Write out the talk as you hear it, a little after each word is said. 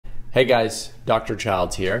Hey guys, Dr.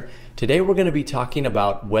 Childs here. Today we're going to be talking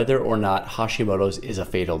about whether or not Hashimoto's is a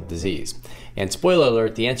fatal disease. And spoiler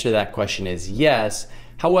alert, the answer to that question is yes.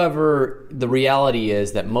 However, the reality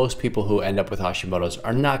is that most people who end up with Hashimoto's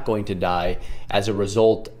are not going to die as a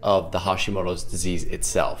result of the Hashimoto's disease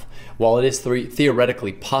itself. While it is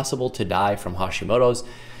theoretically possible to die from Hashimoto's,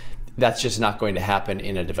 that's just not going to happen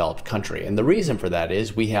in a developed country. And the reason for that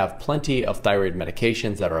is we have plenty of thyroid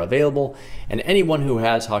medications that are available, and anyone who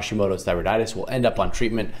has Hashimoto's thyroiditis will end up on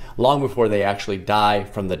treatment long before they actually die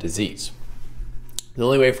from the disease. The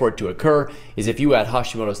only way for it to occur is if you had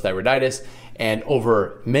Hashimoto's thyroiditis and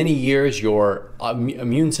over many years your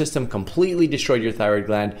immune system completely destroyed your thyroid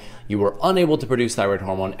gland, you were unable to produce thyroid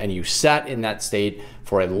hormone, and you sat in that state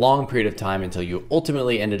for a long period of time until you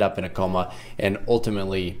ultimately ended up in a coma and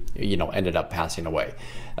ultimately ended up passing away.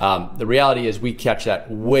 The reality is we catch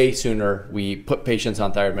that way sooner. We put patients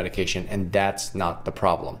on thyroid medication, and that's not the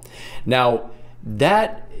problem. Now,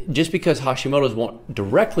 that just because Hashimoto's won't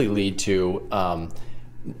directly lead to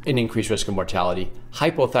an increased risk of mortality,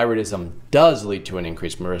 hypothyroidism does lead to an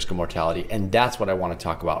increased risk of mortality, and that's what I want to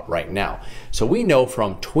talk about right now. So we know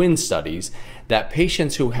from twin studies that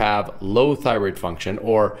patients who have low thyroid function,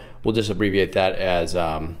 or we'll just abbreviate that as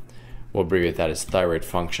thyroid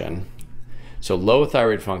function. So low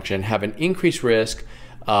thyroid function have an increased risk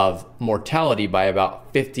of mortality by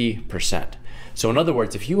about 50%. So in other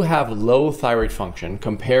words, if you have low thyroid function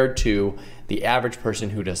compared to the average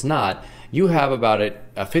person who does not, you have about a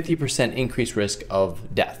 50% increased risk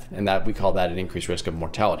of death, and that we call that an increased risk of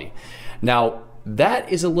mortality. Now, that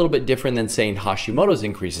is a little bit different than saying Hashimoto's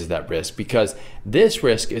increases that risk, because this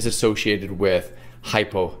risk is associated with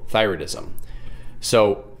hypothyroidism.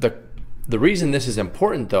 So the reason this is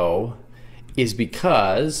important, though, is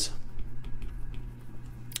because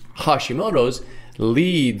Hashimoto's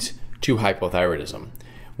leads to hypothyroidism.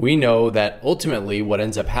 We know that ultimately what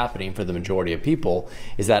ends up happening for the majority of people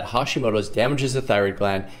is that Hashimoto's damages the thyroid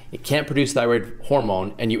gland, it can't produce thyroid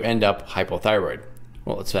hormone, and you end up hypothyroid.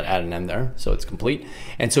 Well, let's add an M there so it's complete.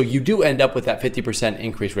 And so you do end up with that 50%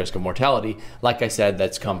 increased risk of mortality. Like I said,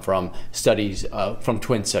 that's come from studies, from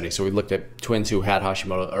twin studies. So we looked at twins who had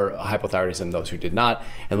Hashimoto or hypothyroidism, those who did not,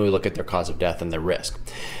 and we look at their cause of death and their risk.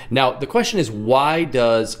 Now, the question is, why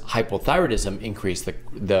does hypothyroidism increase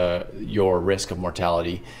your risk of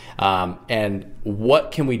mortality? And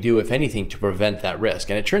what can we do, if anything, to prevent that risk?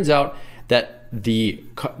 And it turns out that the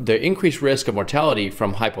increased risk of mortality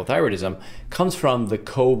from hypothyroidism comes from the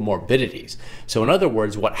comorbidities. So in other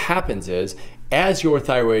words, what happens is, as your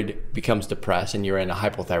thyroid becomes depressed and you're in a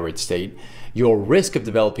hypothyroid state, your risk of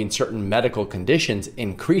developing certain medical conditions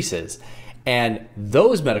increases. And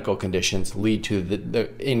those medical conditions lead to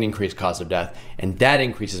an increased cause of death, and that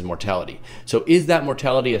increases mortality. So is that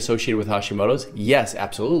mortality associated with Hashimoto's? Yes,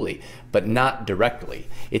 absolutely, but not directly.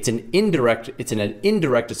 It's an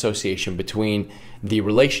indirect association between the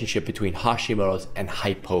relationship between Hashimoto's and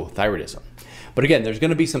hypothyroidism. But again, there's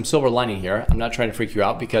going to be some silver lining here. I'm not trying to freak you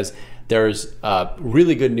out, because there's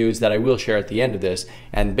really good news that I will share at the end of this.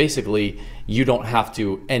 And basically, you don't have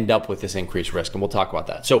to end up with this increased risk. And we'll talk about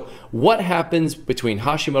that. So what happens between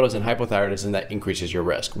Hashimoto's and hypothyroidism that increases your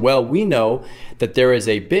risk? Well, we know that there is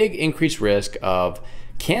a big increased risk of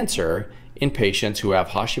cancer in patients who have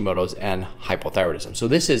Hashimoto's and hypothyroidism. So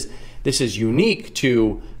this is unique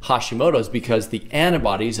to Hashimoto's because the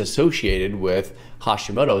antibodies associated with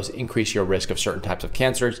Hashimoto's increase your risk of certain types of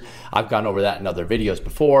cancers. I've gone over that in other videos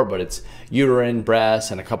before, but it's uterine,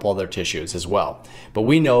 breast, and a couple other tissues as well. But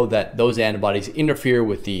we know that those antibodies interfere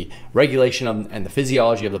with the regulation and the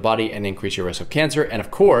physiology of the body and increase your risk of cancer. And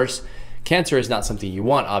of course, cancer is not something you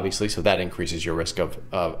want, obviously, so that increases your risk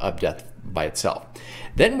of death by itself.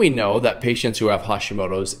 Then we know that patients who have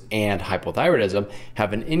Hashimoto's and hypothyroidism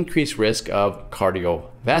have an increased risk of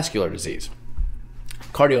cardiovascular disease.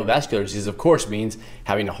 Cardiovascular disease, of course, means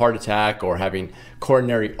having a heart attack or having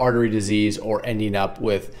coronary artery disease or ending up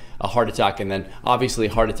with a heart attack. And then obviously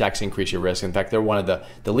heart attacks increase your risk. In fact, they're one of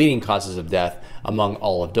the leading causes of death among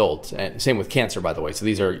all adults. And same with cancer, by the way. So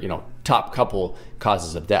these are, top couple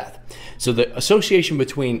causes of death. So the association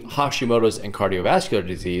between Hashimoto's and cardiovascular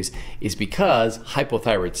disease is because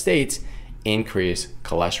hypothyroid states increase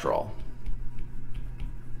cholesterol.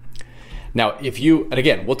 Now, and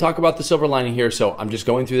again, we'll talk about the silver lining here, so I'm just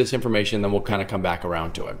going through this information, then we'll kind of come back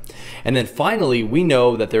around to it. And then finally, we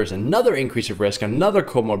know that there's another increase of risk, another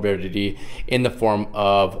comorbidity in the form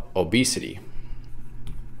of obesity.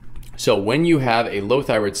 So when you have a low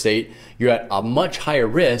thyroid state, you're at a much higher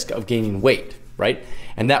risk of gaining weight, right?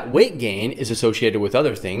 And that weight gain is associated with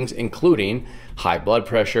other things, including high blood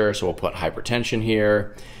pressure, so we'll put hypertension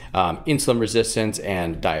here, insulin resistance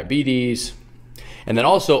and diabetes. And then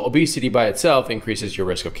also obesity by itself increases your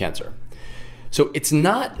risk of cancer. So it's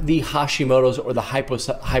not the Hashimoto's or the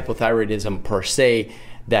hypothyroidism per se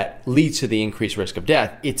that leads to the increased risk of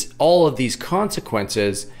death. It's all of these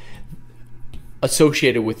consequences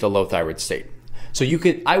associated with the low thyroid state. So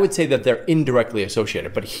I would say that they're indirectly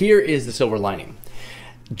associated, but here is the silver lining.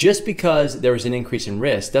 Just because there is an increase in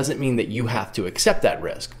risk doesn't mean that you have to accept that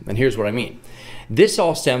risk. And here's what I mean. This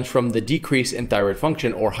all stems from the decrease in thyroid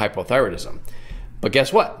function or hypothyroidism. But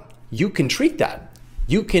guess what? You can treat that.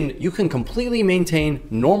 You can completely maintain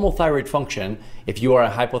normal thyroid function if you are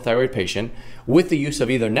a hypothyroid patient with the use of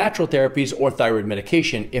either natural therapies or thyroid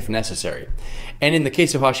medication if necessary. And in the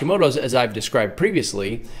case of Hashimoto's, as I've described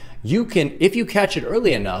previously, you can, if you catch it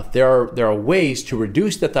early enough, there are ways to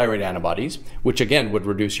reduce the thyroid antibodies, which again would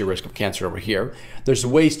reduce your risk of cancer over here. There's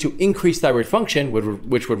ways to increase thyroid function,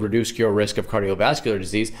 which would reduce your risk of cardiovascular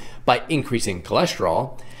disease by increasing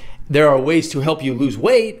cholesterol. There are ways to help you lose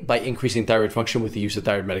weight by increasing thyroid function with the use of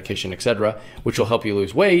thyroid medication, etc., which will help you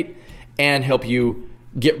lose weight and help you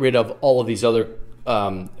get rid of all of these other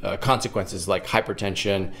consequences like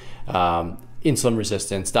hypertension, insulin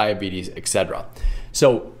resistance, diabetes, etc.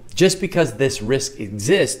 So just because this risk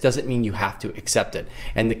exists doesn't mean you have to accept it.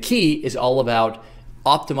 And the key is all about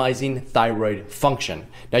optimizing thyroid function.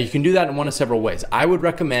 Now you can do that in one of several ways. I would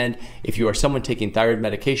recommend, if you are someone taking thyroid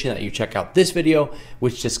medication, that you check out this video,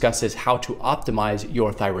 which discusses how to optimize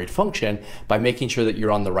your thyroid function by making sure that you're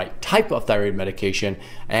on the right type of thyroid medication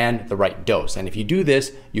and the right dose. And if you do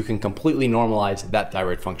this, you can completely normalize that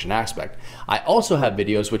thyroid function aspect. I also have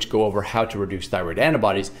videos which go over how to reduce thyroid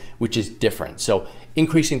antibodies, which is different. So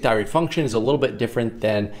increasing thyroid function is a little bit different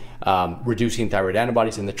than reducing thyroid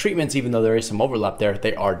antibodies, and the treatments, even though there is some overlap there,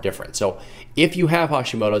 they are different. So if you have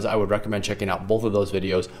Hashimoto's, I would recommend checking out both of those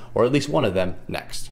videos, or at least one of them, next.